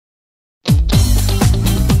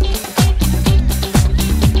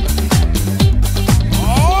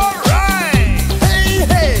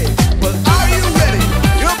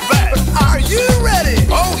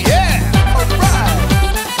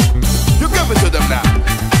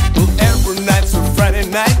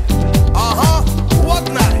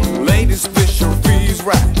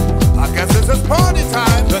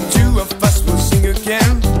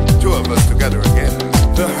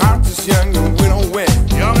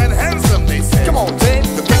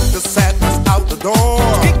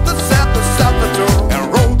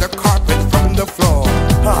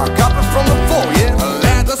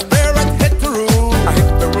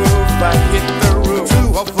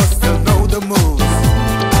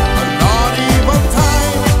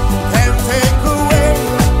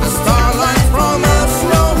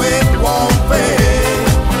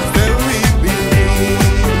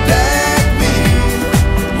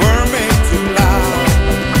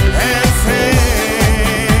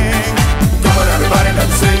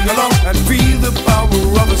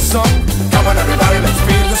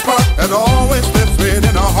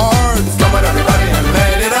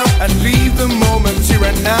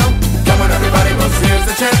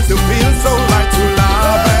chance to feel so light, to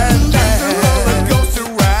love and dance. The roller coaster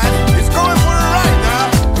ride is going for a ride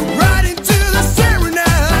now. Right into the serenade.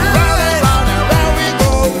 Round and round we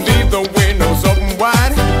go. Leave the windows open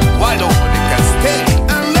wide, wide open they can stay.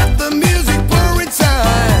 And let the music pour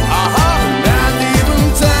inside. Not even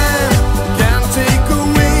time can take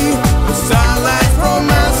away the starlight from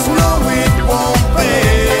us. No, it won't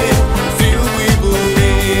fade. Still we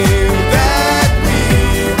believe that we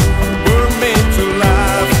were made to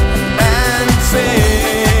laugh and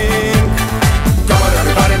sing. Come on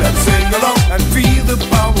everybody, let's sing along and feel the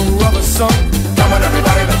power of a song. Come on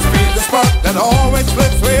everybody, let's feel the spark that always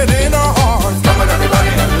flips within our hearts. Come on everybody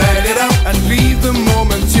and let it out and leave the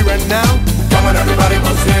moment here and now. Come on everybody,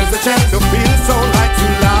 cause here's the chance to feel so light, to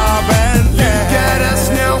love and dance. Look at us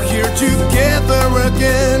now here together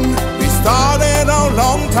again. We started a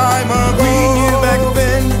long time ago. We knew back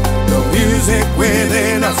then the music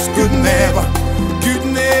within us could never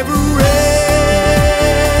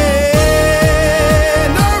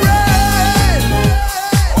end. Alright.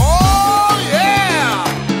 Oh yeah.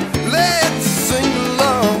 Let's sing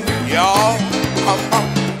along, y'all. Come on.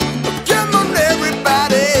 Come on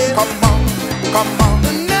everybody. Come on. Come on.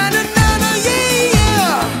 Na na na na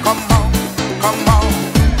yeah. Come on. Come on.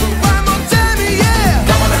 One more time yeah.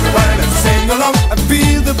 Come on everybody, let's sing along and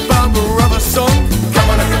feel the power of a song. Come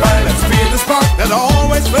on everybody, let's feel the spark that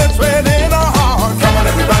always flips within